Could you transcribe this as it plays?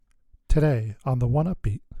today on the One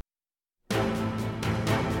Upbeat.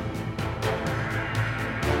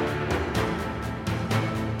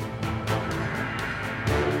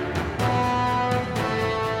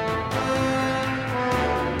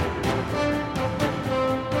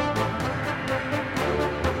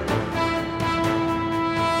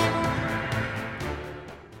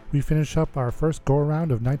 We finish up our first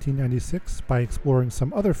go-around of 1996 by exploring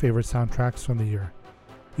some other favorite soundtracks from the year.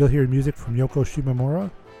 You'll hear music from Yoko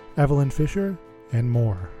Shimomura, Evelyn Fisher, and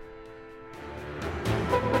more.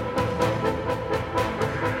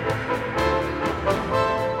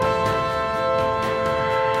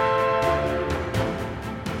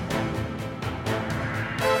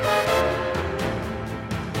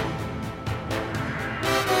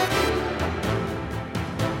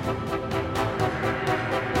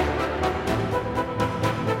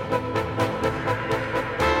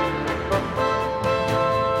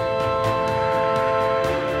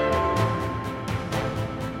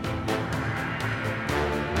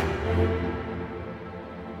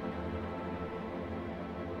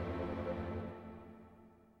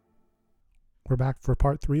 We're back for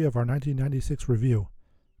part 3 of our 1996 review.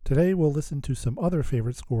 Today we'll listen to some other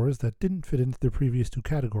favorite scores that didn't fit into the previous 2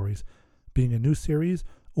 categories, being a new series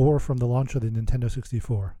or from the launch of the Nintendo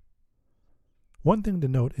 64. One thing to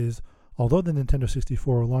note is, although the Nintendo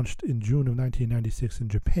 64 launched in June of 1996 in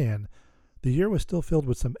Japan, the year was still filled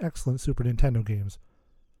with some excellent Super Nintendo games.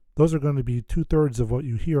 Those are going to be 2/3 of what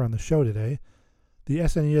you hear on the show today. The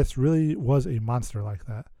SNES really was a monster like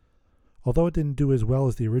that. Although it didn't do as well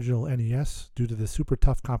as the original NES due to the super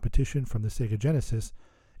tough competition from the Sega Genesis,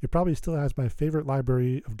 it probably still has my favorite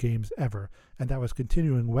library of games ever, and that was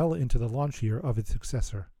continuing well into the launch year of its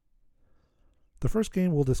successor. The first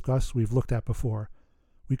game we'll discuss we've looked at before.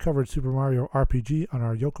 We covered Super Mario RPG on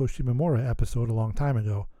our Yoko Shimomura episode a long time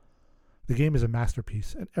ago. The game is a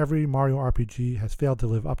masterpiece, and every Mario RPG has failed to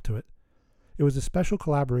live up to it. It was a special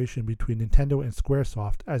collaboration between Nintendo and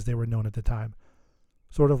Squaresoft, as they were known at the time.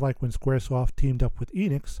 Sort of like when Squaresoft teamed up with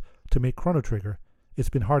Enix to make Chrono Trigger, it's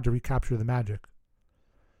been hard to recapture the magic.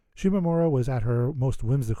 Shimomura was at her most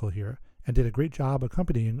whimsical here, and did a great job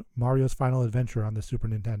accompanying Mario's final adventure on the Super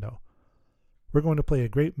Nintendo. We're going to play a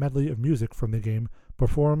great medley of music from the game,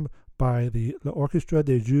 performed by the L'Orchestre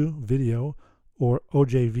des Jeux Video, or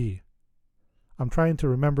OJV. I'm trying to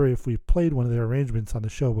remember if we played one of their arrangements on the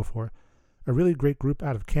show before. A really great group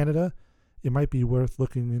out of Canada. It might be worth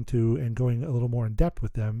looking into and going a little more in depth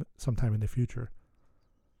with them sometime in the future.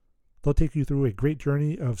 They'll take you through a great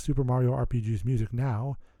journey of Super Mario RPG's music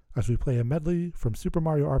now, as we play a medley from Super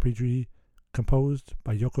Mario RPG composed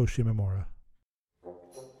by Yoko Shimomura.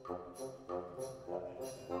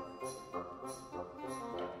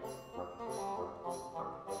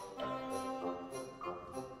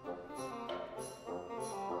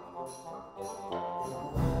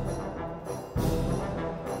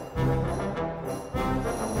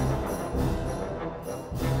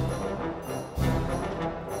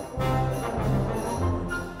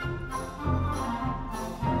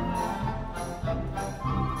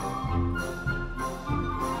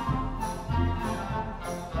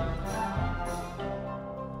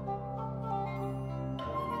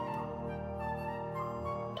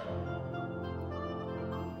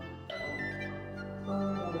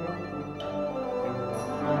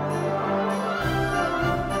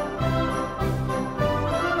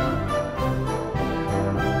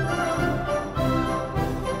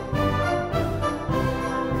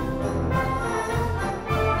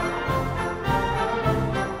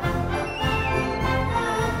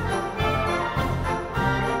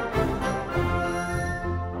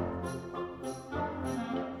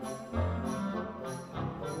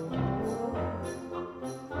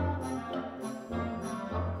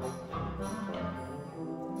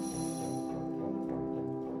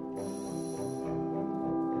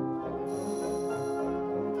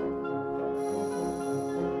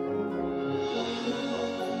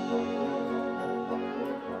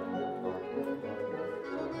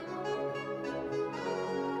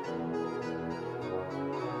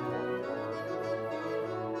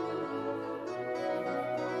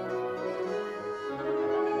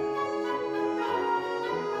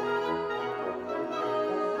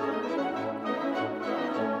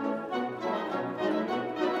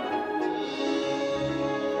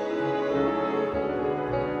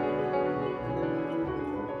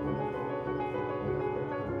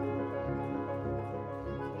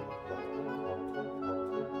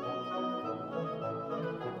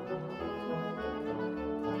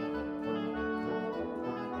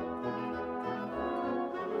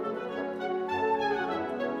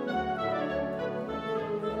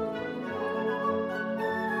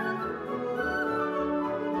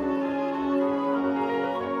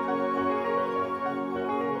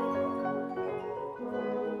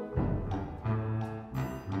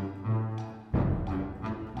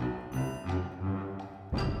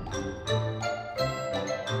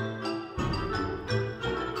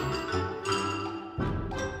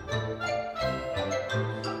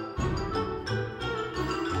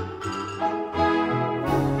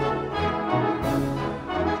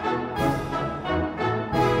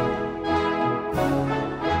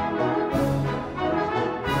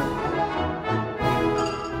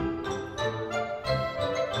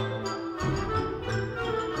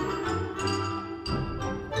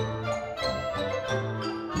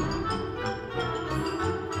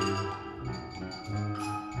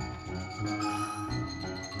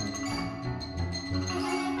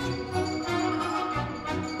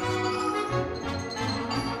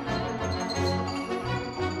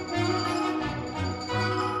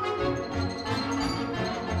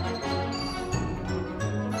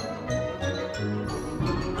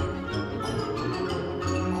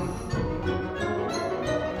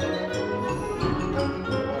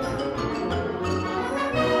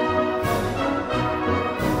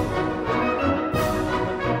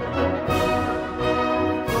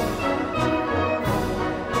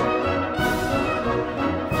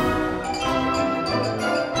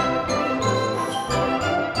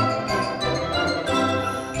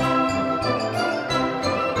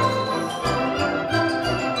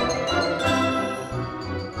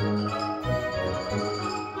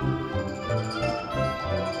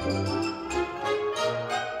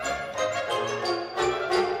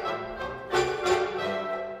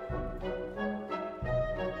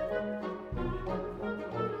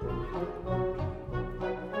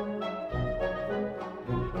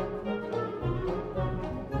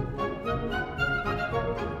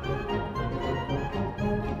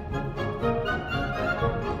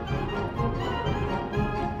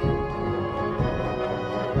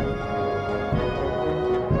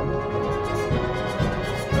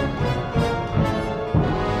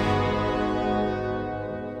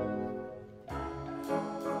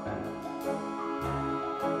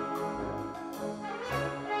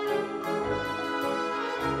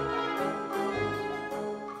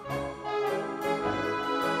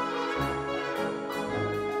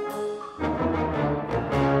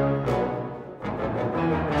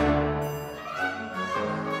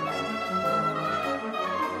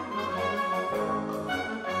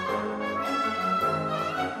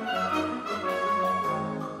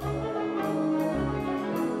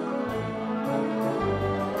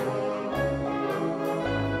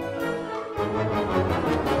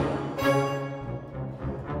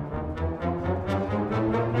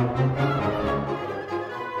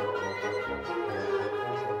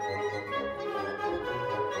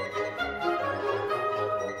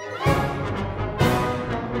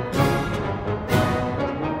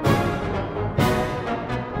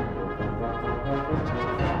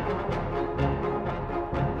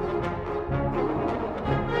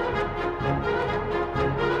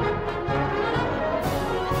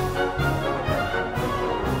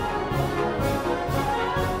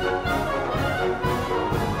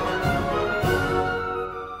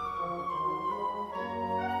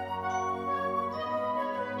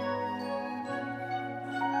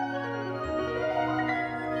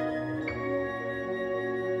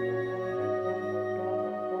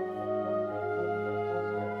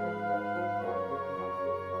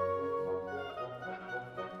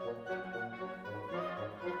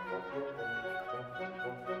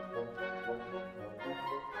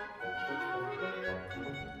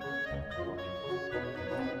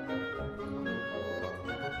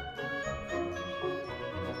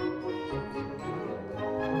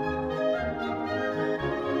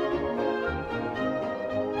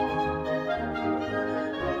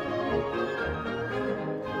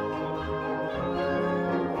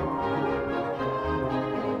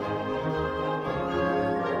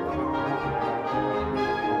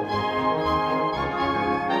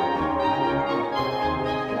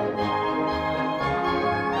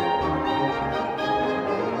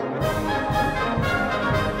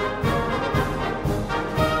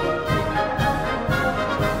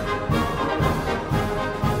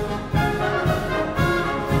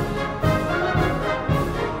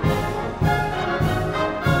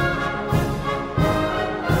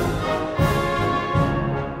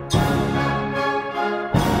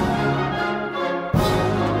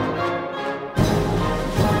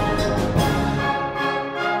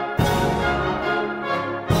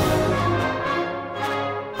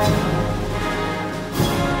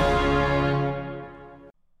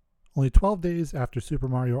 12 days after Super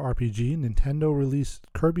Mario RPG, Nintendo released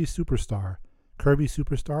Kirby Superstar. Kirby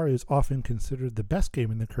Superstar is often considered the best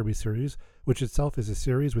game in the Kirby series, which itself is a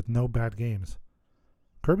series with no bad games.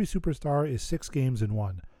 Kirby Superstar is 6 games in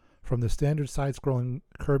one, from the standard side-scrolling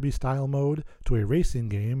Kirby style mode to a racing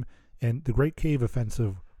game, and the Great Cave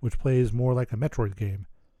Offensive, which plays more like a Metroid game.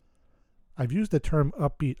 I've used the term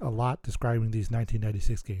upbeat a lot describing these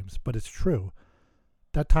 1996 games, but it's true.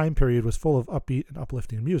 That time period was full of upbeat and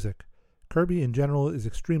uplifting music. Kirby in general is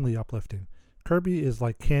extremely uplifting. Kirby is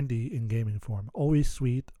like candy in gaming form, always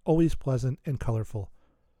sweet, always pleasant, and colorful.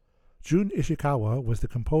 Jun Ishikawa was the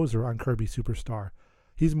composer on Kirby Superstar.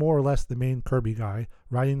 He's more or less the main Kirby guy,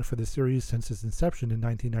 writing for the series since its inception in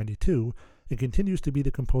 1992, and continues to be the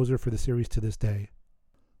composer for the series to this day.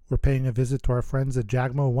 We're paying a visit to our friends at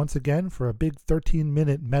Jagmo once again for a big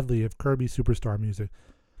 13-minute medley of Kirby Superstar music.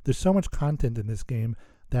 There's so much content in this game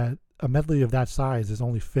that a medley of that size is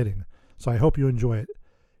only fitting, so I hope you enjoy it.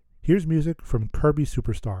 Here's music from Kirby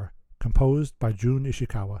Superstar, composed by Jun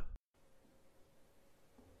Ishikawa.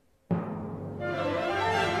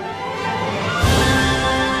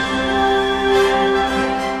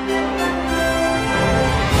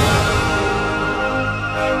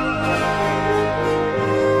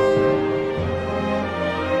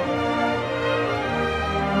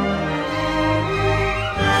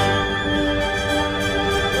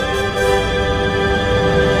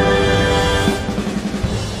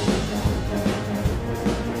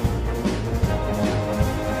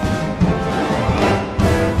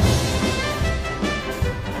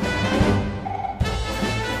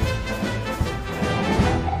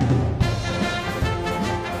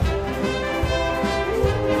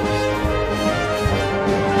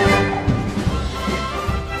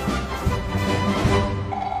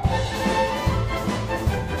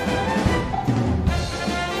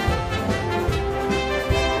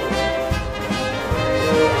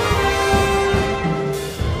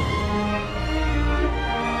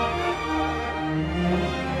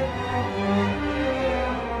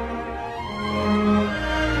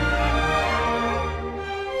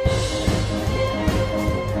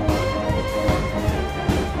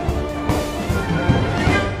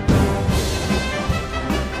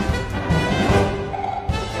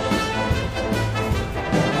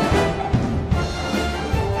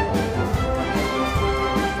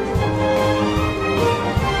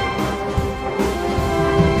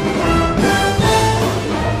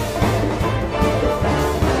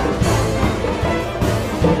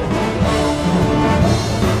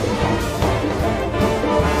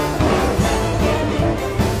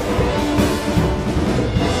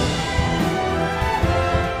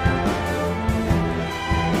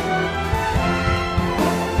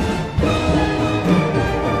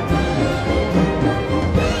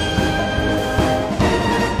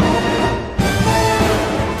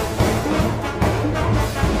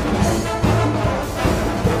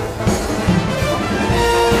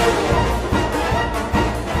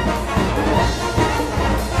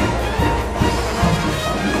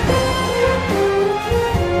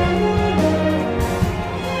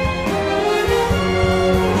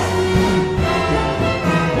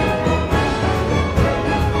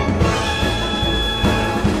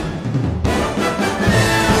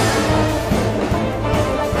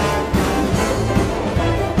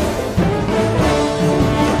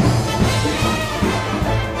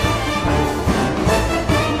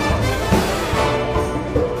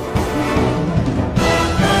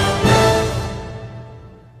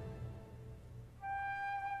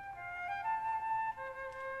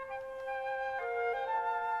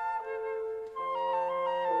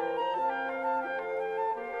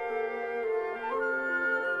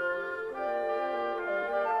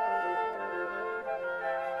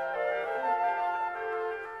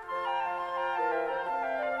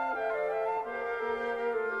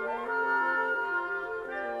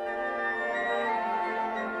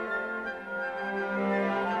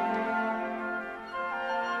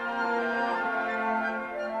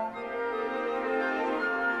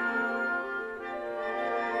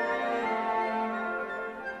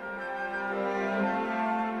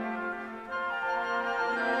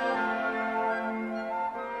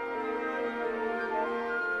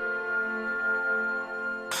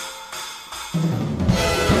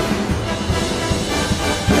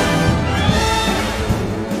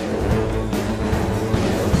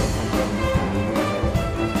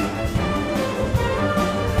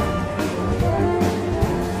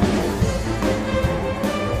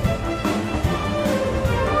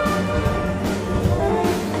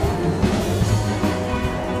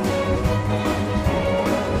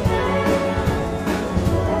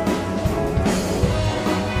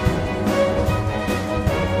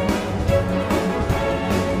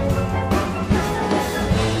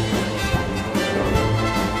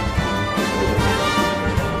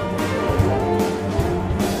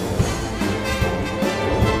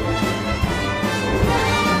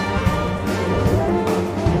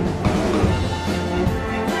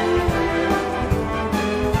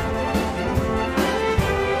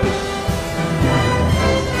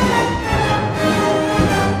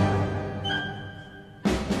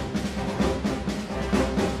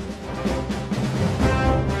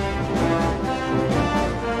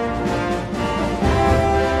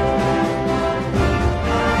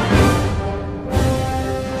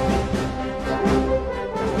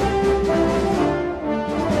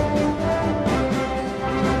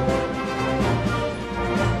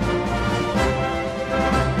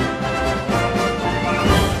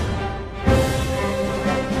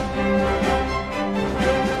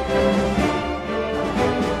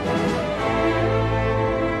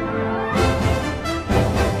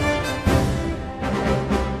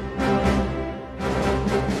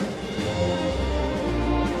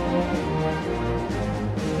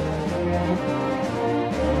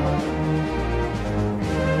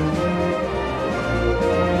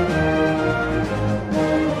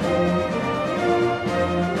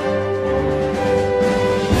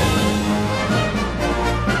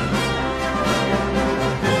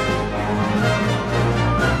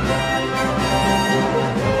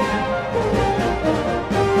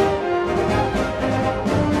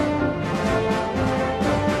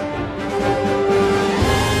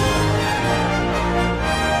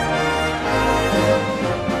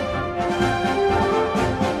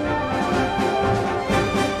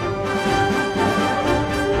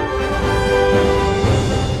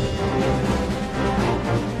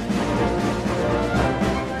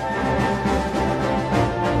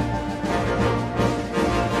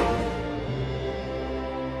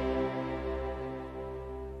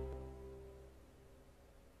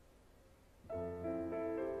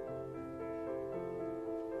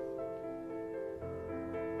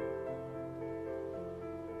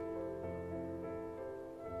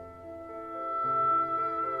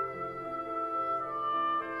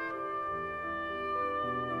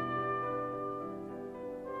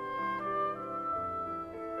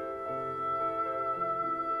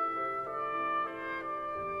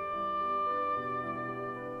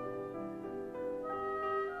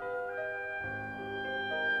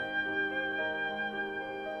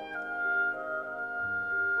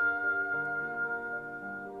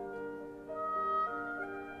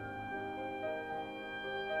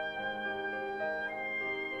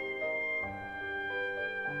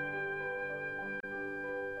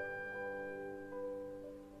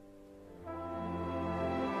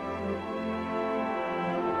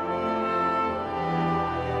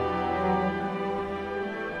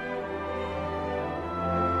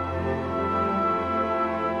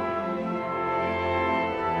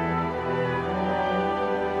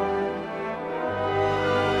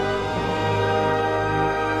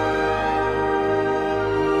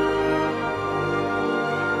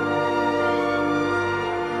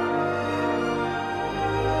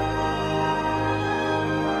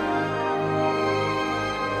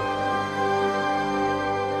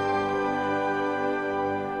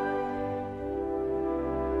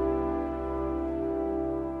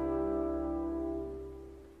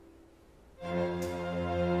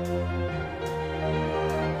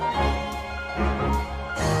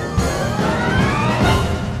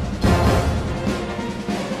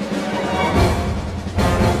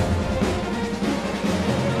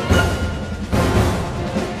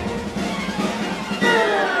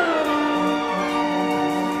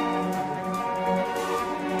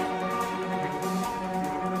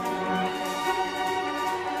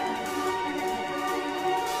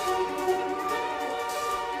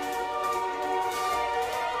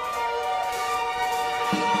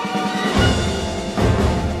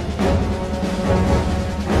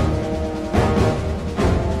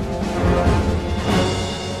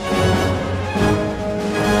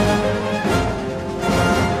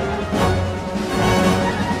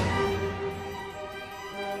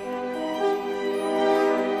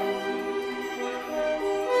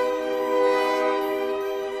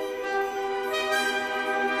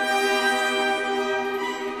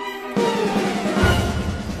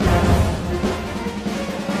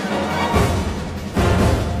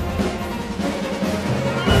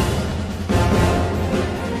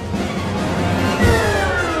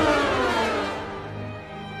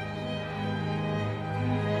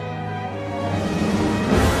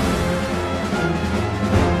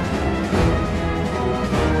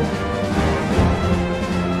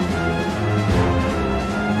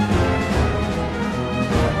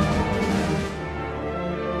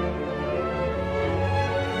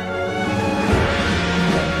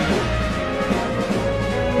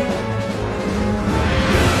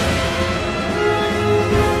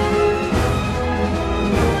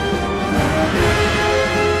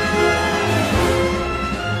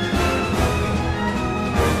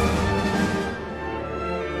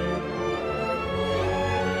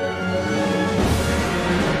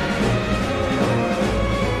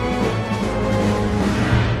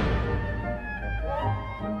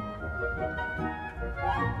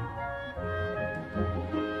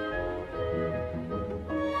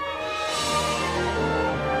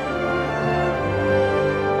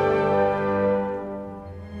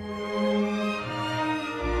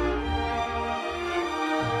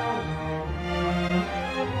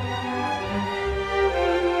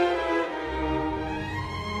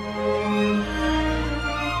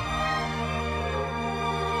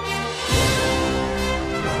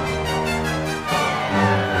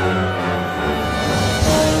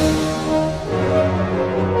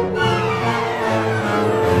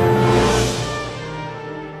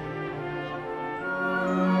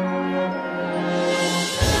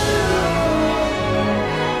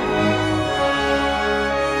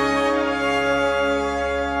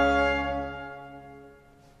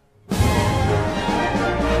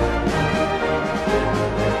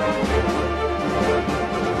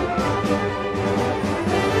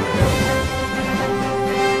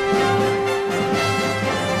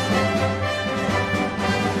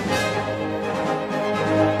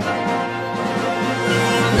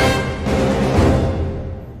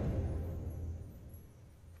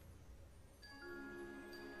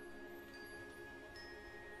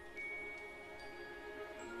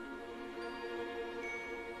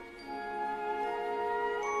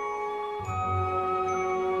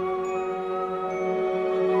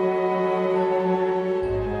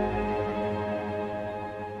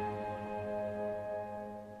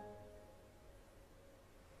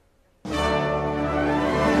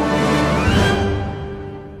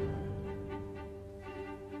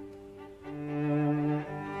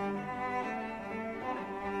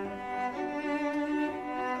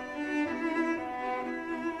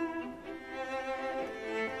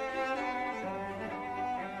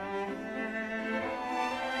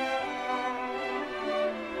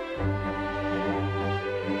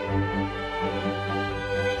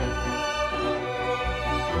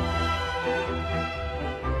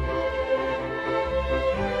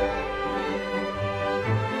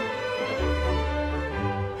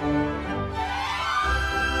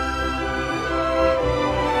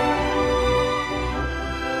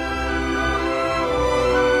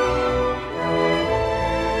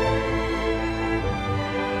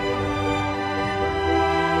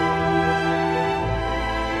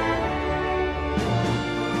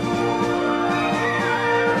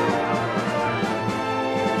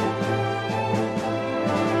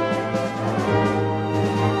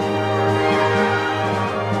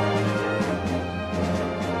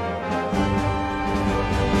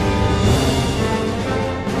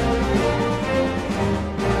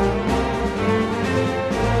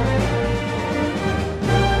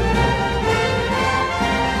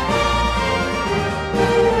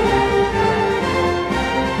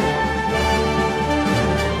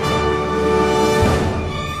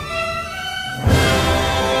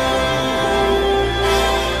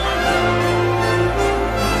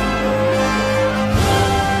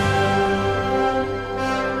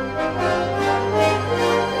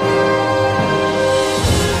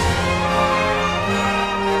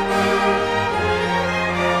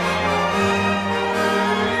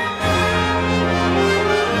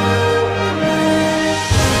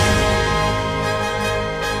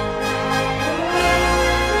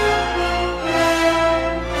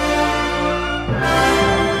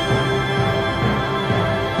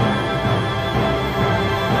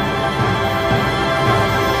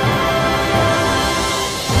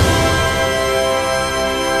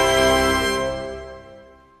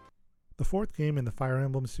 The fourth game in the Fire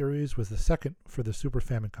Emblem series was the second for the Super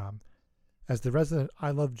Famicom. As the resident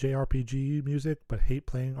I love JRPG music but hate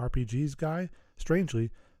playing RPGs guy,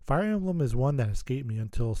 strangely, Fire Emblem is one that escaped me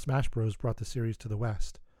until Smash Bros. Brought the series to the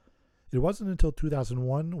West. It wasn't until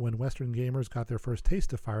 2001 when Western gamers got their first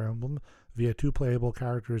taste of Fire Emblem via two playable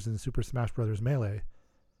characters in Super Smash Bros. Melee.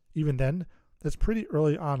 Even then, that's pretty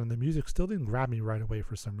early on and the music still didn't grab me right away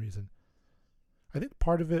for some reason. I think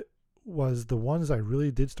part of it was the ones I really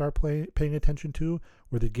did start paying attention to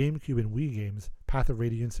were the GameCube and Wii games, Path of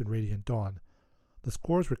Radiance and Radiant Dawn. The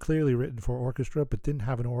scores were clearly written for orchestra but didn't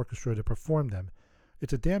have an orchestra to perform them.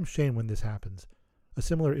 It's a damn shame when this happens. A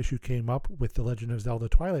similar issue came up with The Legend of Zelda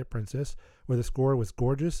Twilight Princess, where the score was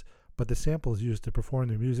gorgeous, but the samples used to perform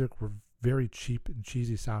the music were very cheap and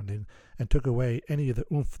cheesy sounding and took away any of the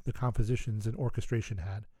oomph the compositions and orchestration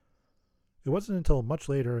had. It wasn't until much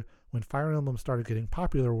later, when Fire Emblem started getting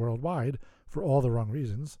popular worldwide, for all the wrong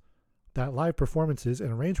reasons, that live performances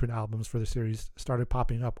and arrangement albums for the series started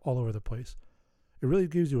popping up all over the place. It really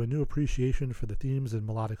gives you a new appreciation for the themes and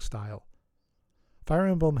melodic style. Fire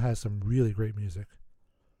Emblem has some really great music.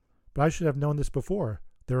 But I should have known this before.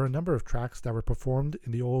 There are a number of tracks that were performed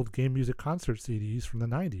in the old game music concert CDs from the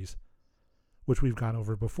 90s, which we've gone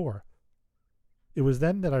over before. It was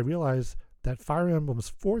then that I realized that Fire Emblem's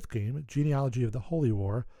fourth game, Genealogy of the Holy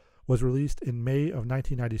War, was released in May of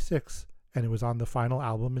 1996, and it was on the final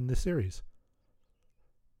album in the series.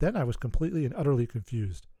 Then I was completely and utterly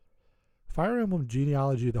confused. Fire Emblem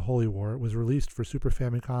Genealogy of the Holy War was released for Super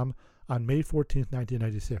Famicom on May 14,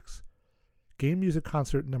 1996. Game Music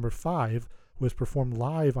Concert number 5 was performed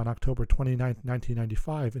live on October 29,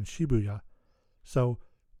 1995 in Shibuya. So,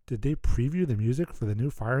 did they preview the music for the new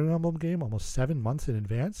Fire Emblem game almost 7 months in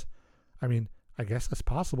advance? I mean, I guess that's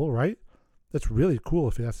possible, right? That's really cool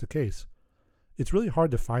if that's the case. It's really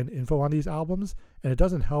hard to find info on these albums, and it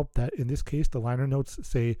doesn't help that in this case the liner notes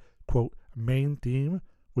say, quote, main theme,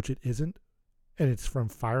 which it isn't, and it's from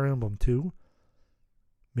Fire Emblem 2.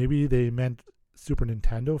 Maybe they meant Super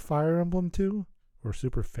Nintendo Fire Emblem 2, or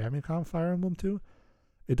Super Famicom Fire Emblem 2?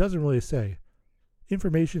 It doesn't really say.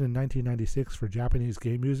 Information in 1996 for Japanese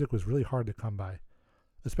game music was really hard to come by,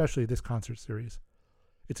 especially this concert series.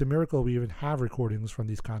 It's a miracle we even have recordings from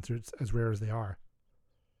these concerts, as rare as they are.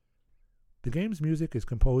 The game's music is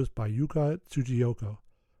composed by Yuka Tsujioka,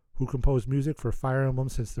 who composed music for Fire Emblem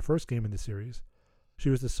since the first game in the series. She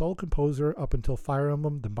was the sole composer up until Fire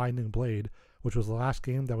Emblem The Binding Blade, which was the last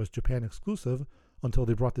game that was Japan exclusive until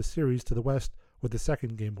they brought the series to the West with the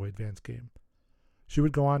second Game Boy Advance game. She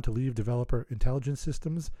would go on to leave developer Intelligent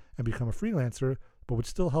Systems and become a freelancer, but would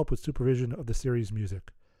still help with supervision of the series'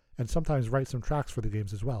 music, and sometimes write some tracks for the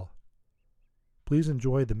games as well. Please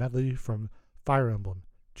enjoy the medley from Fire Emblem,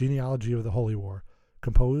 Genealogy of the Holy War,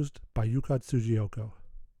 composed by Yuka Tsujioka.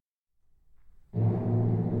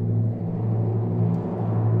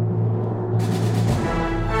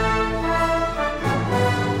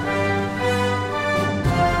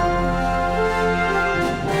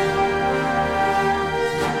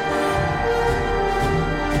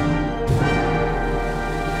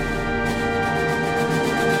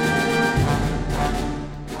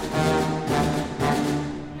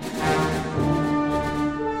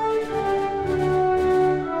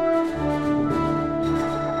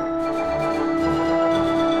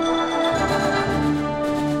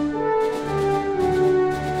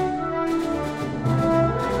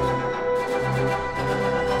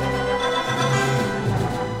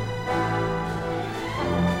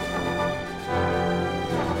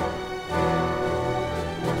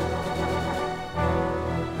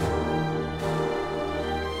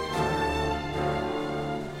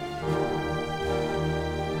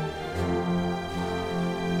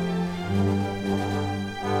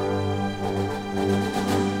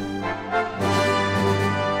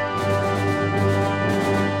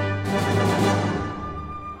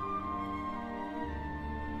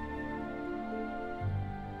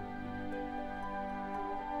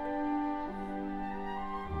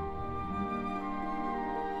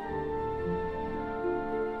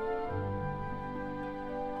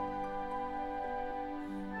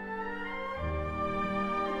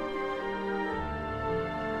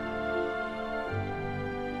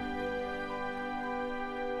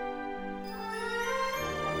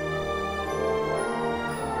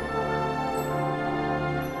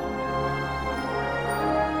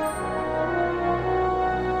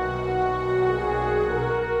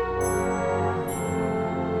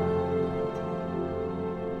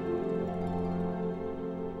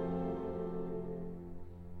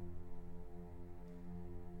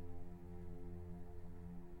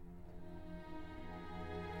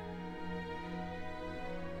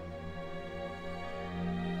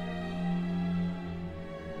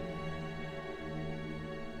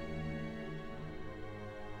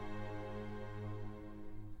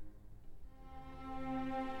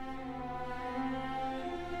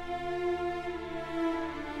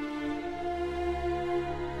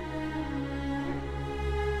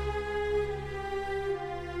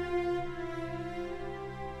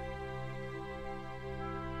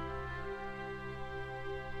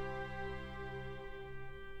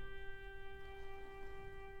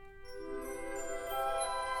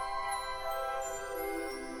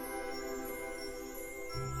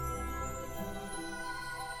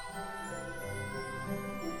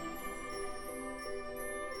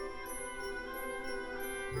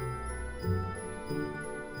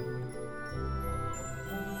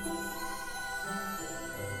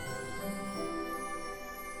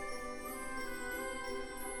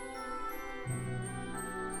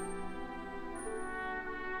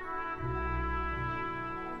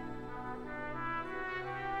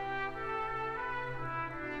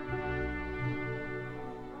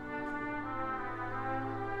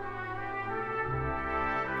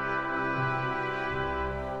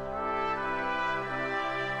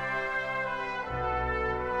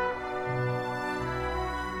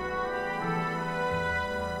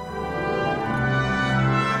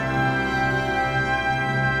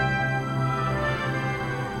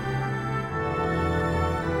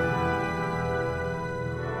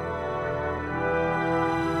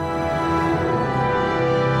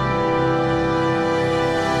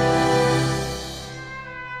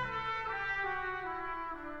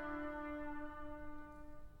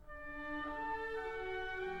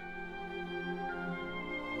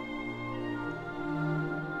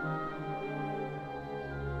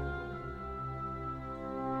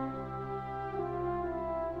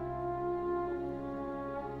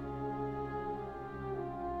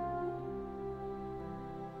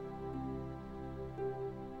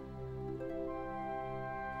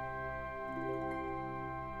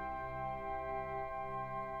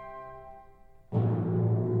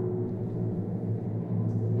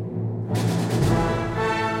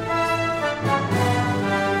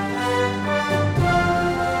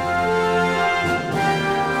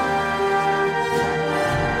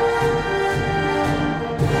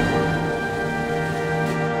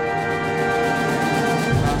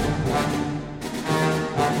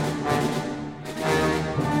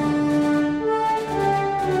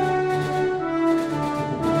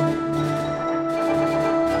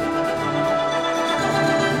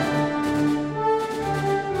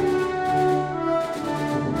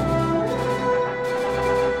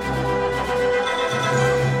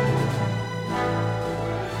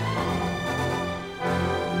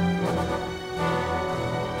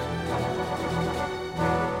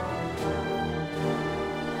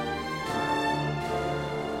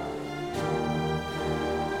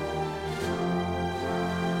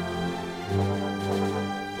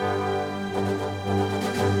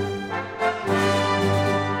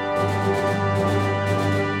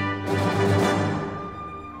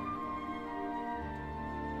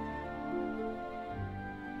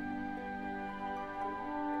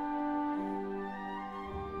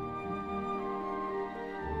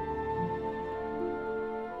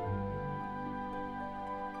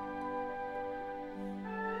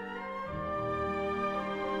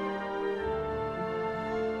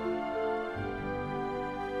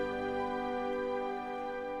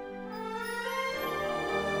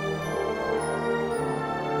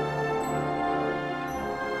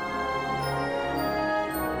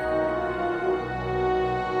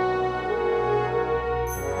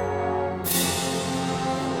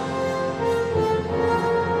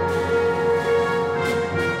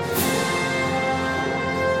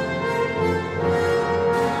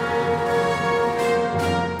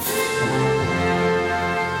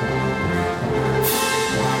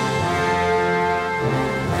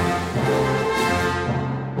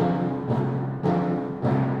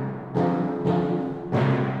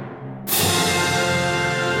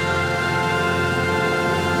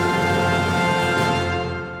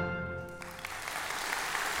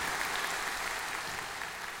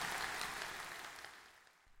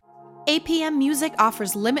 APM Music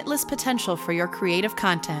offers limitless potential for your creative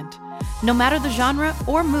content. No matter the genre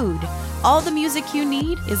or mood, all the music you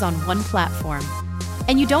need is on one platform.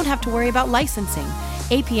 And you don't have to worry about licensing.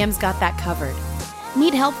 APM's got that covered.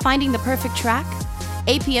 Need help finding the perfect track?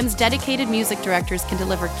 APM's dedicated music directors can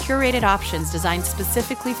deliver curated options designed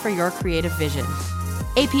specifically for your creative vision.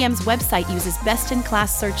 APM's website uses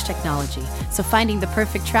best-in-class search technology, so finding the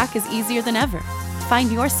perfect track is easier than ever.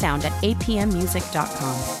 Find your sound at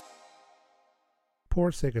apmmusic.com. Poor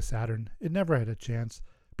Sega Saturn. It never had a chance,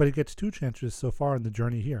 but it gets 2 chances so far in the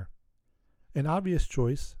journey here. An obvious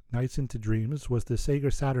choice, Nights into Dreams, was the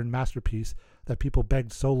Sega Saturn masterpiece that people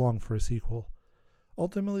begged so long for a sequel.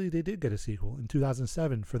 Ultimately, they did get a sequel in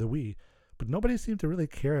 2007 for the Wii, but nobody seemed to really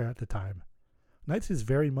care at the time. Nights is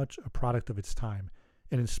very much a product of its time,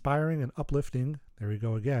 an inspiring and uplifting, there we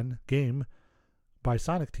go again, game by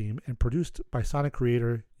Sonic Team and produced by Sonic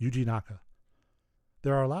creator Yuji Naka.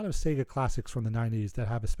 There are a lot of Sega classics from the 90s that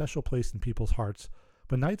have a special place in people's hearts,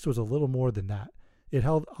 but Nights was a little more than that. It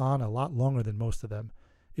held on a lot longer than most of them.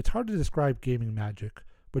 It's hard to describe gaming magic,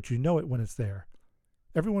 but you know it when it's there.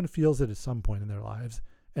 Everyone feels it at some point in their lives,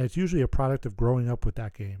 and it's usually a product of growing up with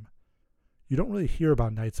that game. You don't really hear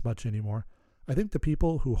about Nights much anymore. I think the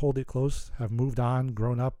people who hold it close have moved on,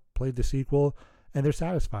 grown up, played the sequel, and they're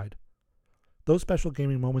satisfied. Those special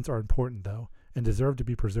gaming moments are important, though, and deserve to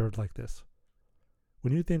be preserved like this.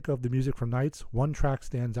 When you think of the music from Nights, one track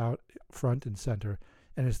stands out front and center,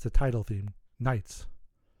 and it's the title theme, Nights.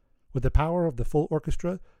 With the power of the full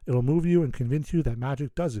orchestra, it'll move you and convince you that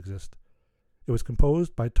magic does exist. It was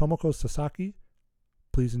composed by Tomoko Sasaki.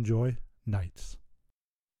 Please enjoy Nights.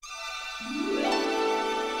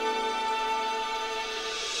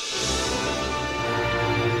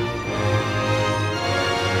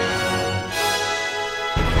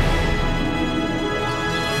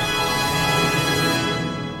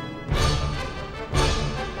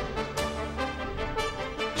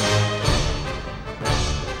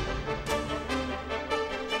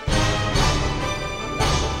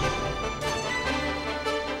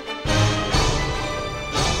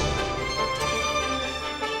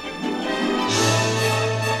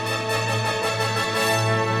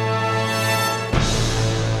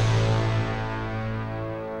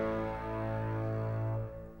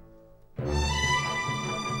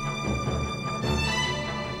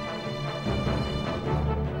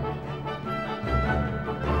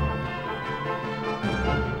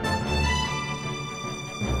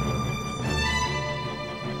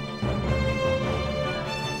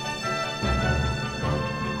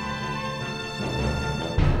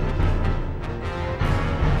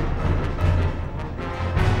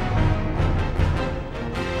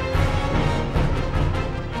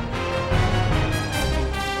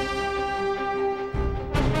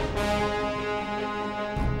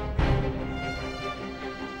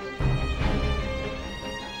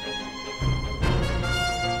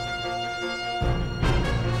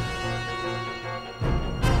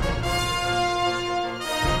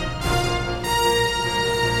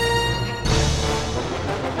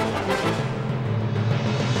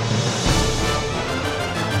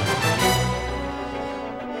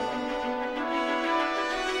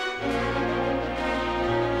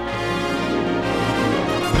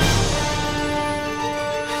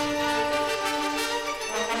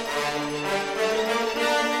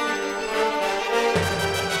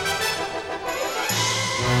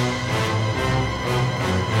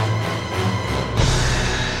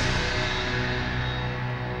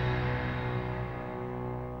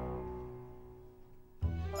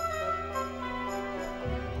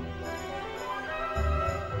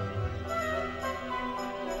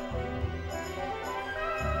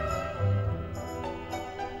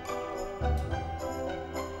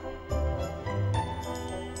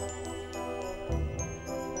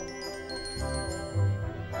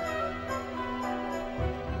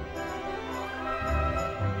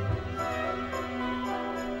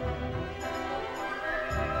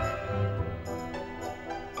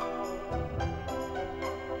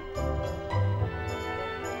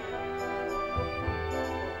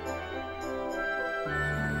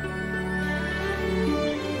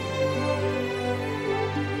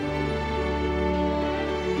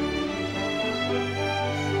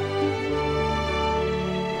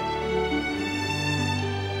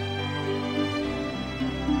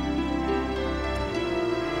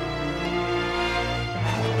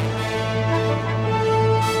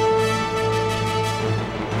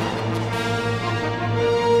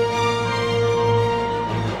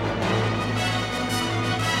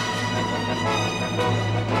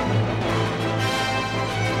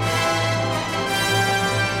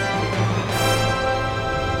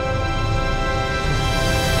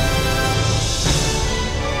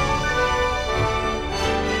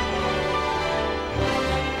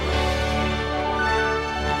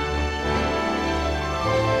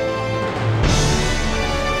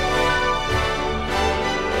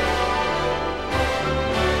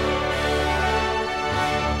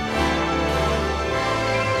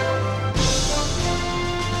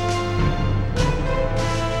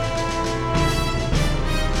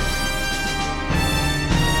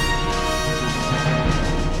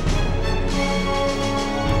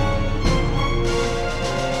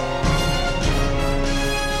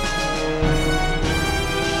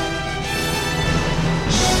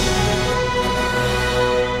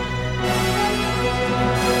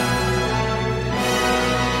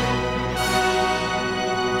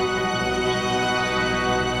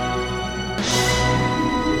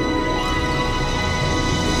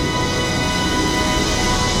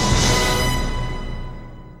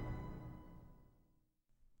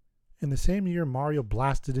 In the same year Mario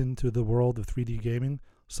blasted into the world of 3D gaming,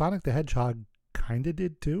 Sonic the Hedgehog kinda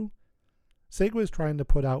did too. Sega was trying to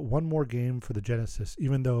put out one more game for the Genesis,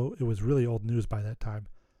 even though it was really old news by that time.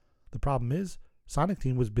 The problem is, Sonic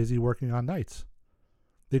Team was busy working on nights.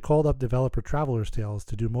 They called up developer Traveler's Tales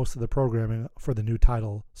to do most of the programming for the new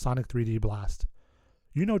title, Sonic 3D Blast.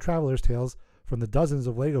 You know Traveler's Tales from the dozens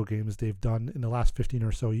of LEGO games they've done in the last 15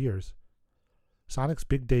 or so years. Sonic's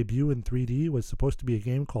big debut in 3D was supposed to be a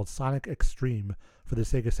game called Sonic X-treme for the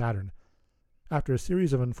Sega Saturn. After a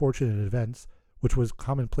series of unfortunate events, which was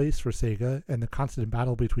commonplace for Sega and the constant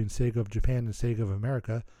battle between Sega of Japan and Sega of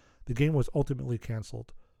America, the game was ultimately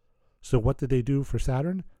cancelled. So what did they do for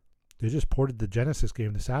Saturn? They just ported the Genesis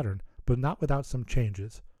game to Saturn, but not without some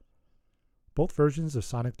changes. Both versions of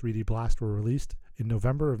Sonic 3D Blast were released in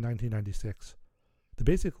November of 1996. The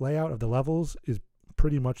basic layout of the levels is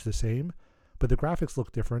pretty much the same, but the graphics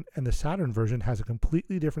look different, and the Saturn version has a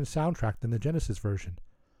completely different soundtrack than the Genesis version.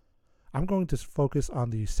 I'm going to focus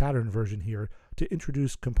on the Saturn version here to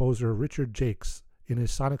introduce composer Richard Jacques in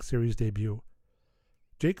his Sonic series debut.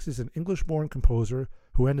 Jacques is an English-born composer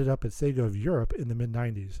who ended up at Sega of Europe in the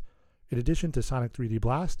mid-90s. In addition to Sonic 3D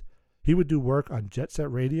Blast, he would do work on Jet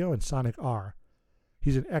Set Radio and Sonic R.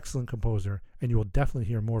 He's an excellent composer, and you will definitely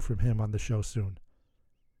hear more from him on the show soon.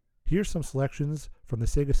 Here's some selections from the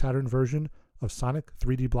Sega Saturn version of Sonic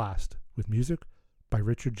 3D Blast, with music by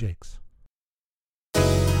Richard Jacques.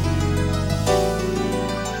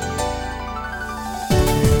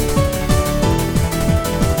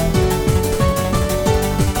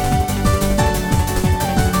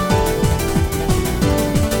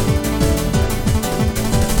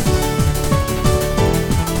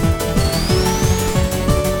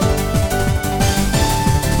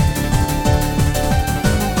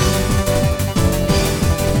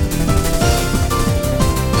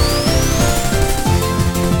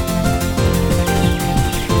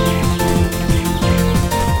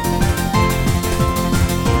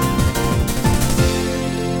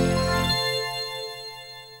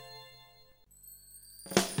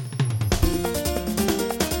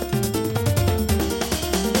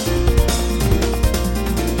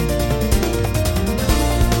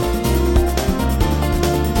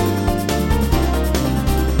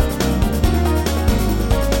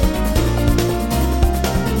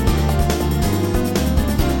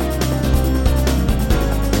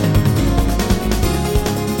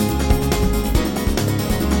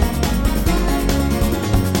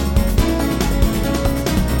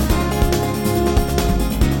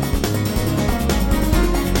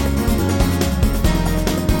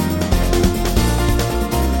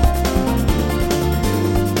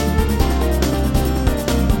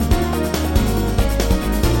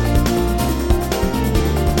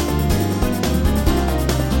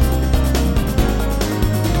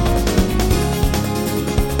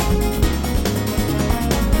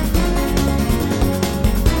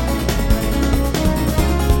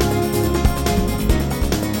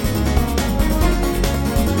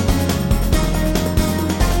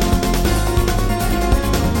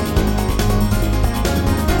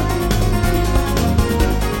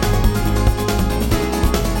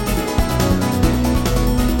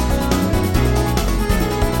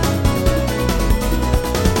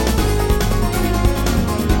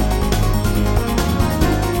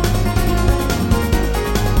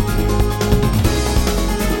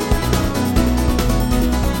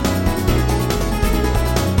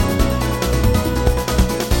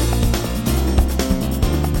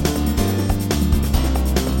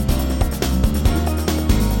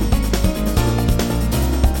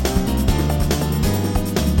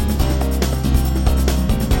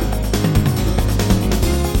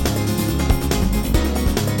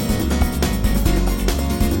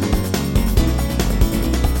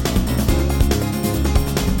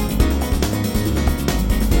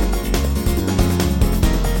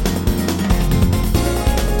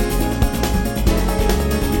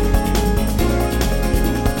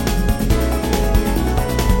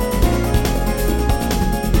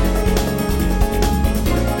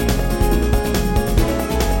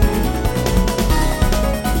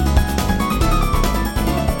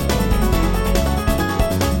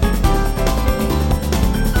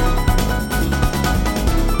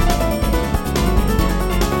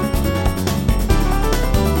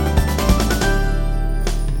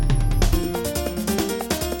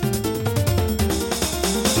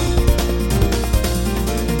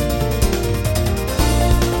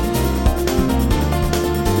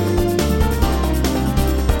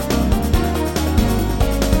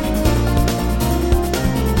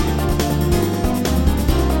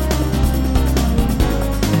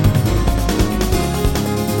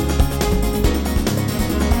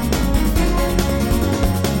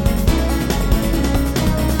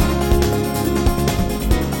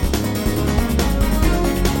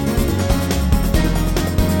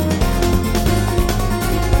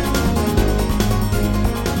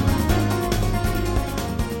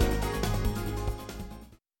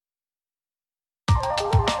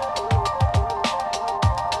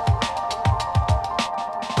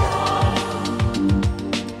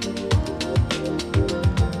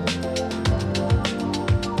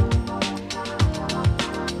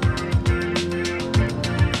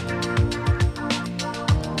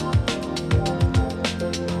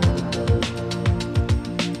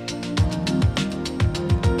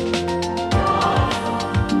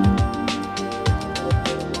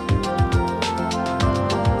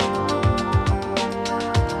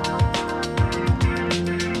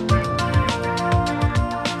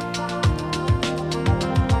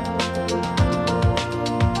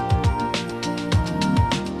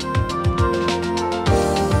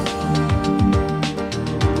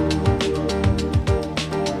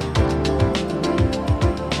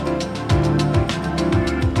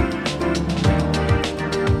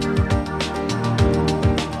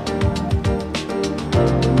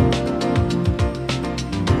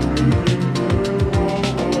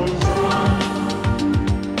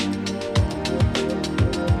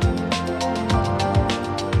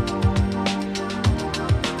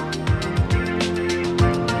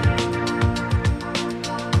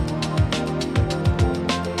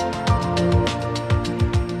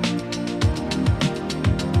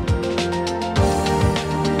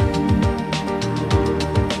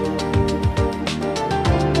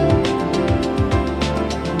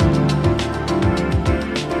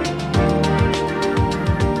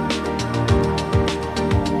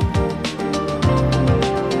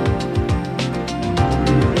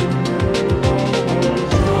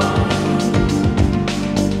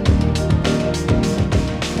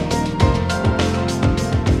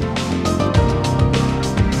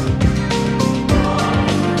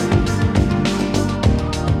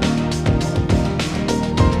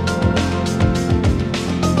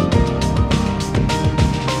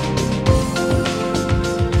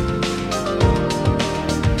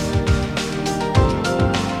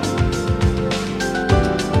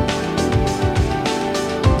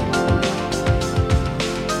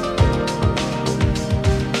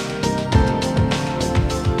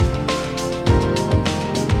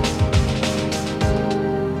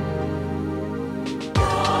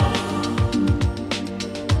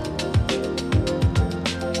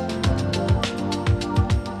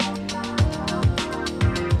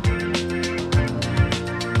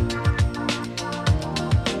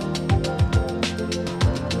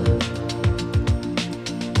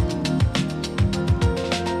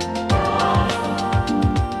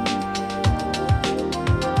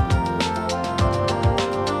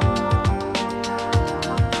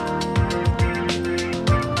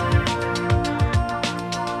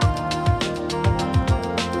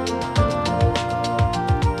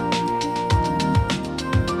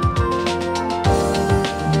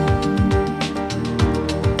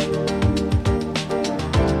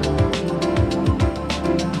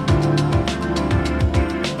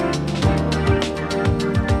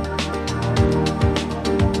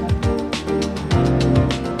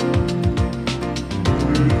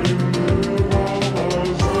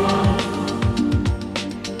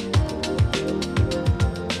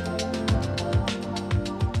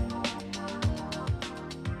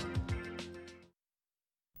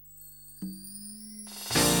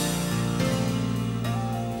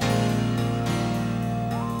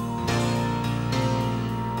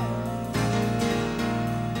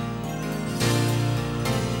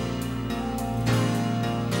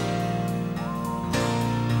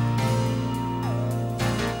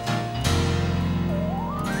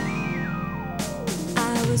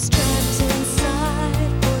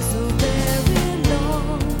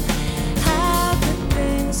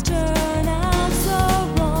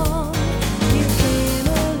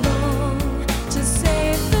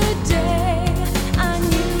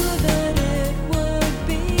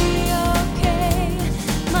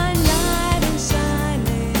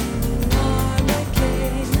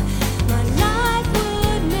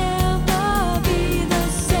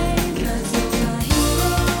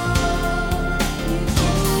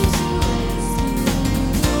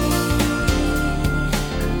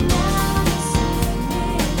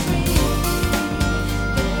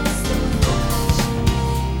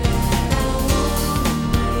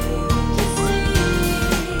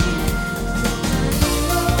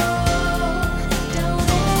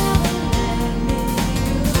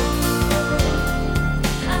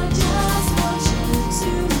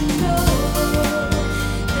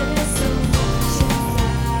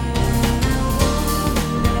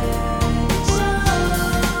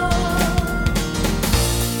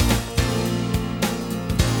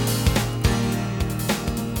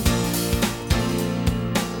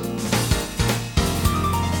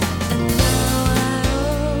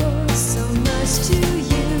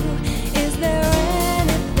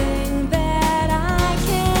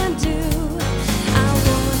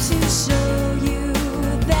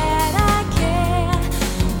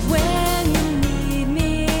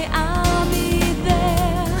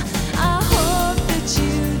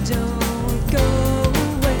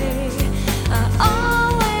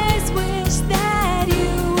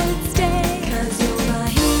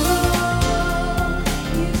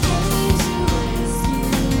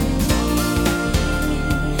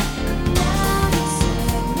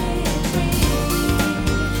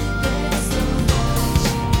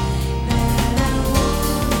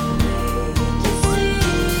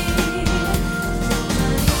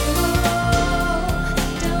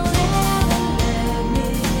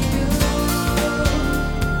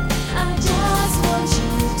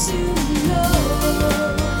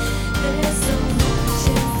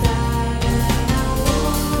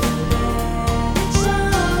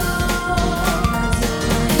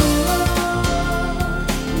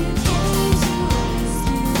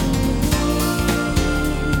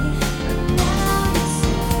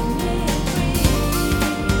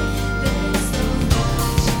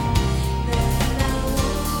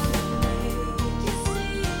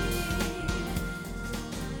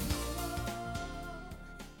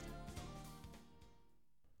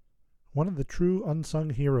 One of the true unsung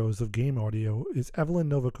heroes of game audio is Evelyn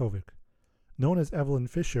Novakovic. Known as Evelyn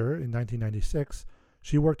Fisher in 1996,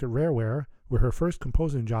 she worked at Rareware, where her first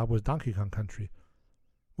composing job was Donkey Kong Country.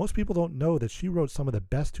 Most people don't know that she wrote some of the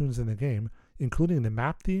best tunes in the game, including the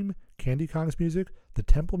map theme, Candy Kong's music, the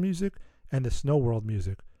temple music, and the Snow World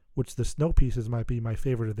music, which the snow pieces might be my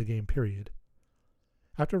favorite of the game, period.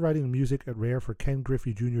 After writing music at Rare for Ken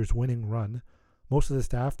Griffey Jr.'s winning run, most of the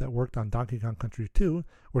staff that worked on Donkey Kong Country 2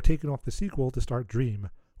 were taken off the sequel to start Dream,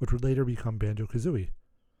 which would later become Banjo-Kazooie.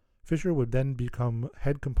 Fisher would then become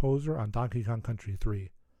head composer on Donkey Kong Country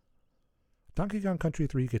 3. Donkey Kong Country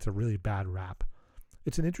 3 gets a really bad rap.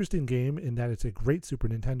 It's an interesting game in that it's a great Super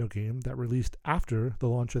Nintendo game that released after the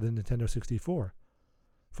launch of the Nintendo 64.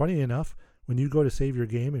 Funny enough, when you go to save your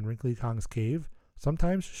game in Wrinkly Kong's cave,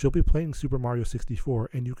 sometimes she'll be playing Super Mario 64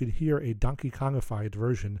 and you can hear a Donkey Kongified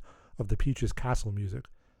version of the Peach's Castle music.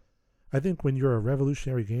 I think when you're a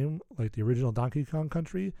revolutionary game like the original Donkey Kong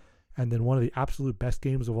Country, and then one of the absolute best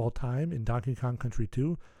games of all time in Donkey Kong Country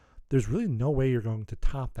 2, there's really no way you're going to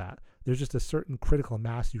top that. There's just a certain critical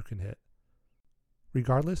mass you can hit.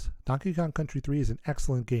 Regardless, Donkey Kong Country 3 is an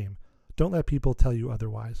excellent game. Don't let people tell you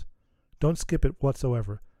otherwise. Don't skip it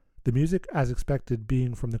whatsoever. The music, as expected,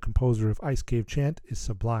 being from the composer of Ice Cave Chant, is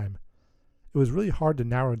sublime. It was really hard to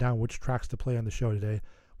narrow down which tracks to play on the show today,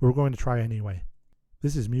 but we're going to try anyway.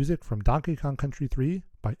 This is music from Donkey Kong Country 3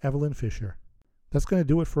 by Evelyn Fisher. That's going to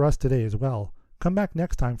do it for us today as well. Come back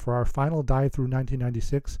next time for our final dive through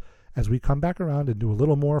 1996 as we come back around and do a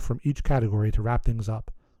little more from each category to wrap things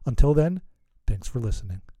up. Until then, thanks for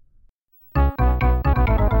listening.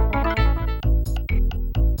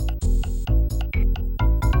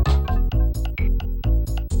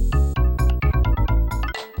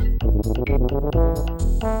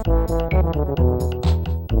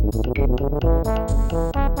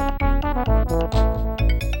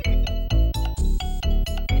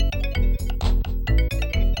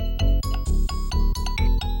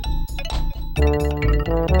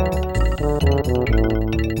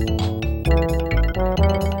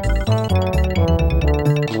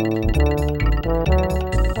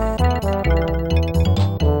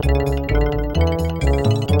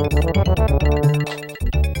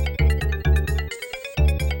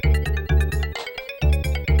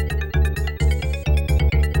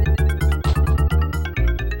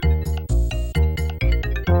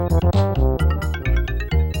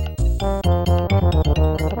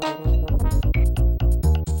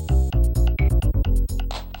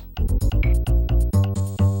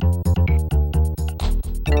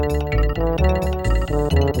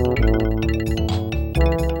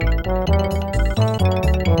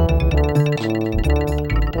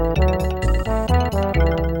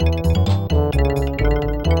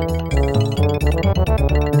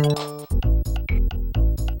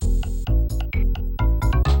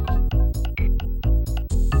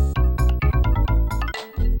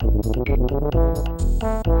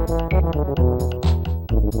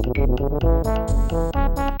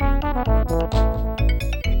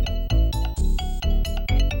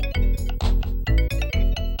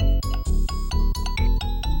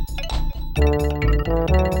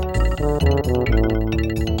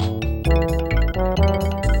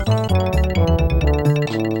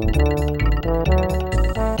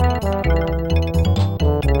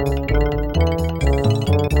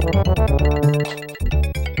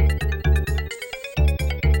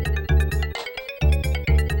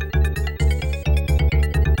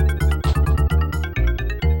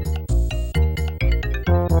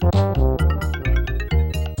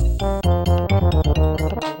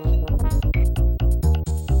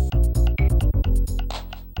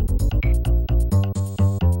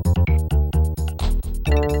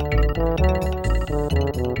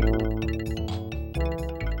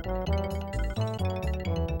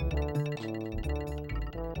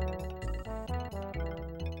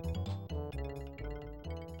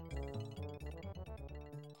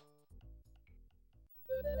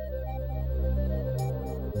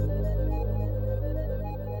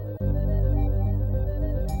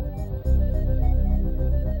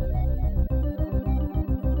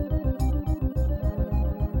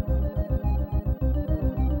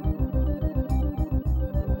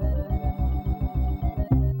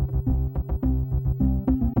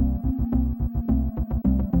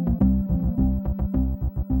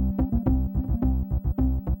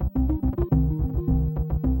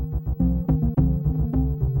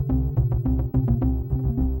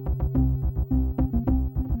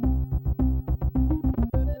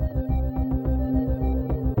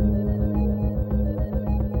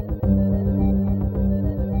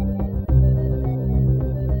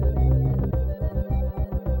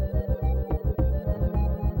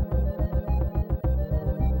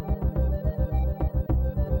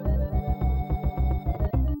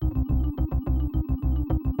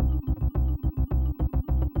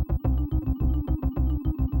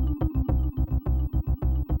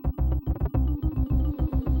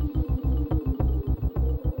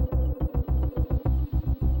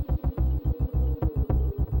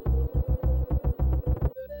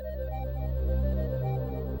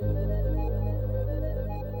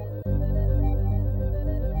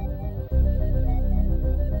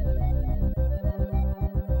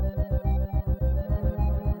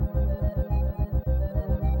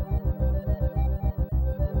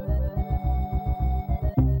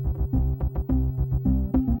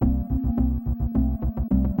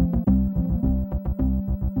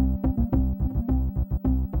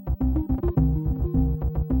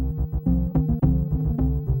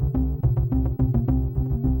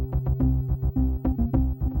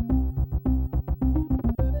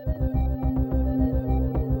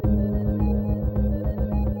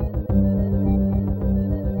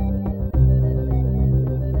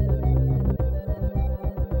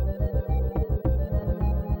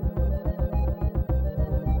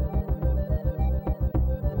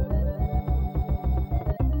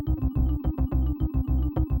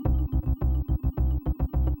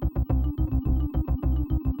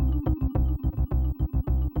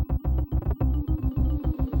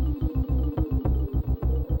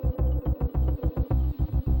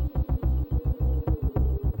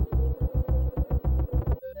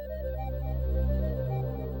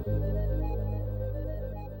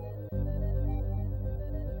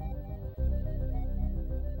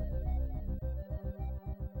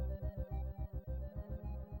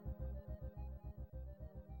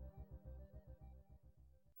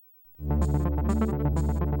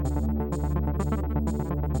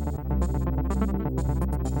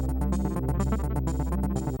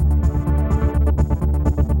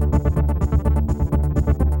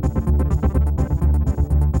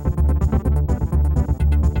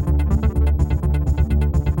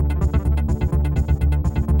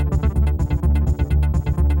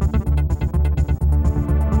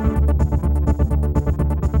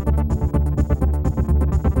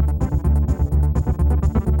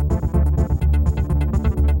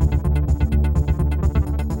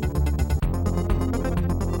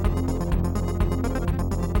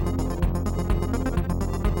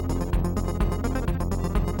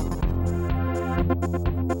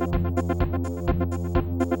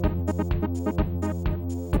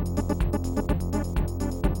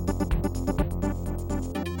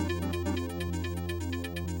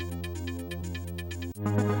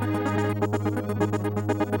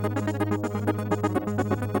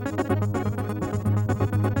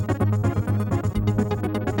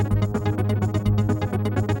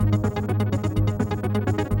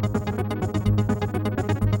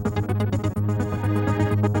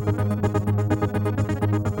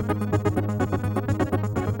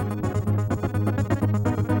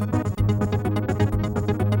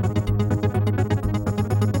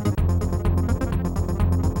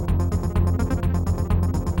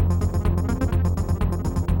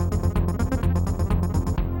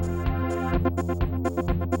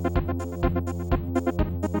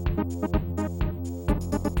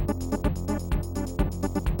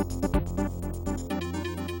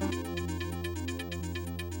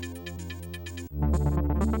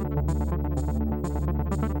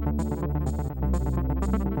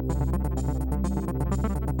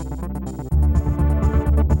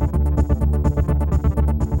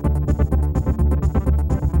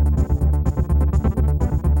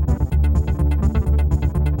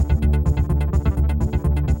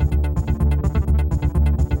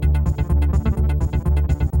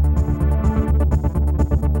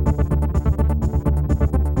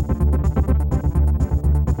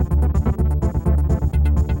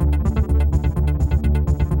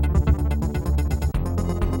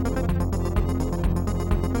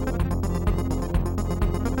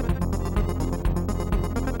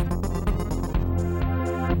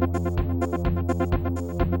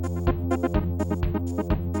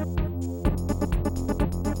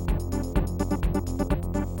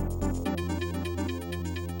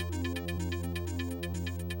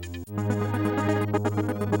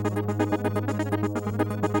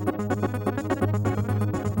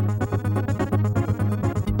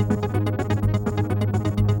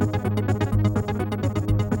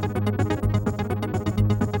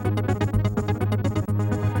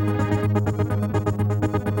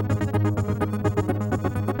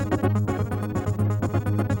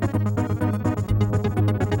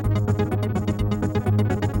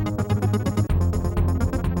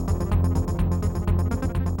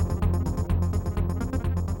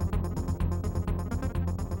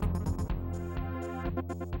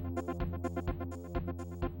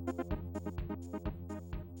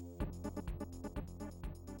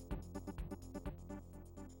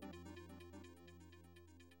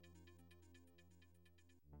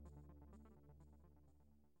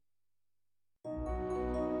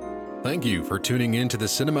 Thank you for tuning in to the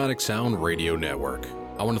Cinematic Sound Radio Network.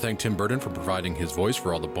 I want to thank Tim Burton for providing his voice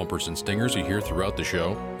for all the bumpers and stingers you hear throughout the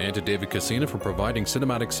show, and to David Casina for providing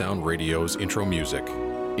Cinematic Sound Radio's intro music.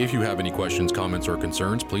 If you have any questions, comments, or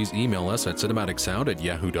concerns, please email us at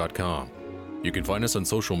cinematicsound@yahoo.com. You can find us on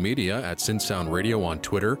social media at CinSound Radio on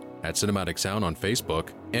Twitter, at Cinematic Sound on Facebook,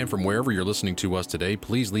 and from wherever you're listening to us today,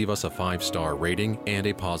 please leave us a 5-star rating and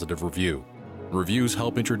a positive review. Reviews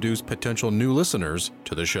help introduce potential new listeners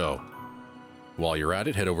to the show. While you're at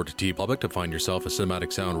it, head over to TeePublic to find yourself a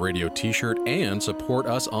Cinematic Sound Radio t-shirt and support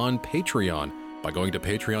us on Patreon by going to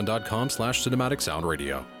patreon.com/Cinematic Sound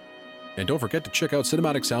Radio. And don't forget to check out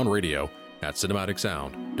Cinematic Sound Radio at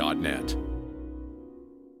cinematicsound.net.